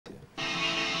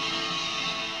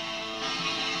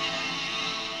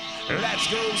Let's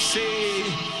go see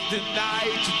the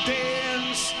night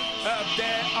dance up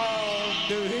there on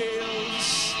the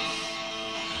hills.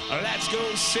 Let's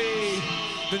go see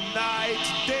the night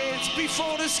dance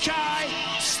before the sky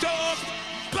stops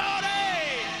burning.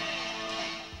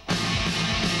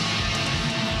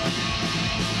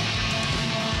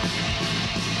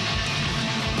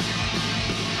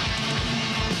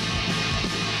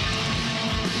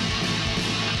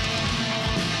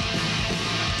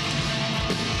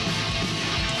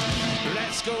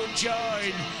 Let's go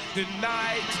join the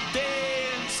night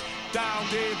dance down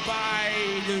there by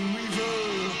the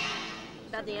river.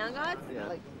 About the Young Gods?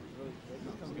 Yeah.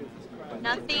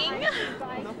 Nothing.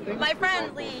 My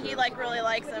friend Lee, he like really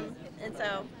likes him, and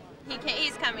so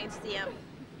he's coming to see him.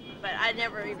 But I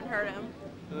never even heard him.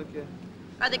 Okay.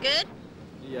 Are they good?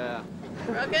 Yeah.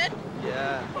 Real good?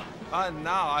 Yeah.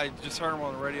 No, I just heard them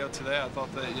on the radio today. I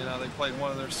thought that, you know, they played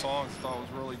one of their songs. Thought it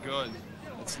was really good.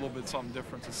 It's a little bit something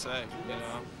different to say, you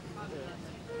know.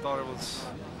 Thought it was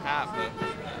happening.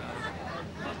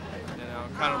 You know,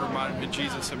 kind of reminded me of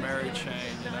Jesus and Mary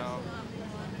Chain, you know,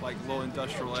 like a little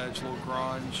industrial edge, a little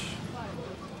grunge.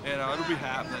 You know, it'll be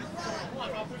happening.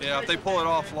 Yeah, if they pull it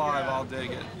off live, I'll dig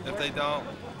it. If they don't,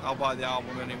 I'll buy the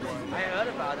album anyway. I heard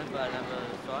about it, but I never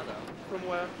saw them. From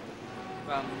where?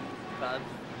 From clubs.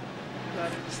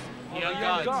 Young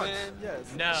Gods.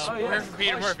 Yes. No, we're from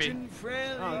Peter Murphy.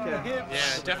 Okay.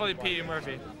 Yeah, definitely Peter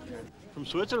Murphy. From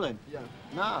Switzerland? Yeah.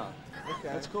 Nah. Okay.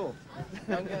 That's cool.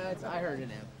 Young Gods, I heard it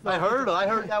now. I heard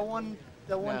that one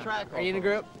track. Are you in a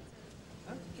group?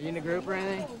 Are you in a group or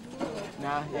anything?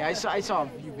 No. Yeah, I saw a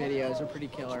few videos. They're pretty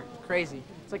killer. Crazy.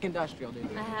 It's like industrial, dude.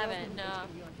 I haven't. No,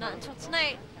 not until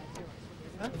tonight.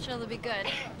 I'm sure they'll be good.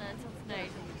 Not until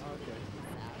tonight. Okay.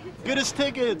 Good as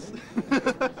tickets.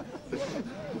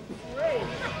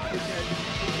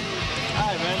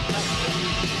 Hi, man.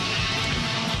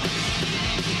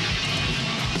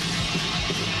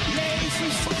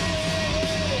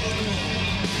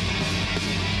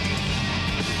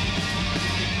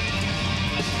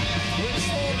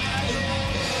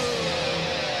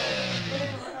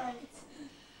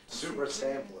 Super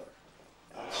sampler.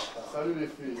 Salut les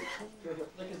filles.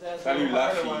 Salut la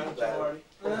fille.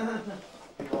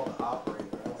 Call the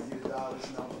operator. I want you to dial this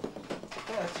number.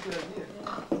 Yeah, that's a good idea.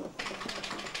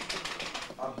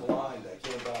 I'm blind. I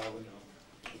can't dial the number.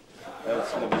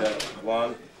 That's gonna be that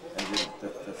one, and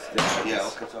that's the yeah,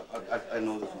 okay, so I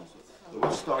know this one. So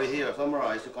what story here?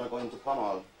 Summarize, you're gonna go into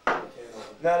panel.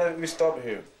 No, we stop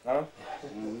here, huh?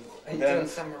 Are you doing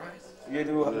summarize? We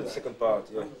do the second part,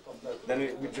 yeah. Then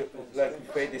we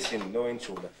play this in, no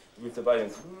intro, with the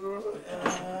violin.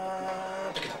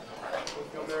 Don't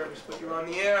feel nervous, but you're on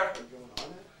the air.